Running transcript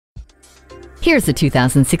Here's the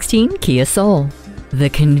 2016 Kia Soul.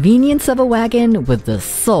 The convenience of a wagon with the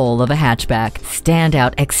soul of a hatchback.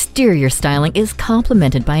 Standout exterior styling is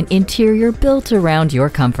complemented by an interior built around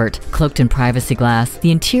your comfort. Cloaked in privacy glass,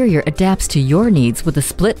 the interior adapts to your needs with a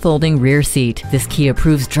split folding rear seat. This Kia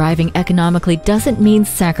proves driving economically doesn't mean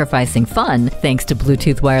sacrificing fun thanks to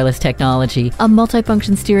Bluetooth wireless technology, a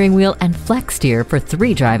multifunction steering wheel, and flex steer for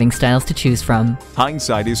 3 driving styles to choose from.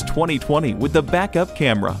 Hindsight is 20/20 with the backup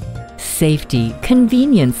camera. Safety,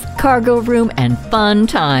 convenience, cargo room, and fun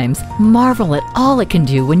times. Marvel at all it can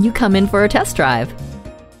do when you come in for a test drive.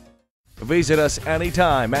 Visit us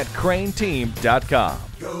anytime at crainteam.com.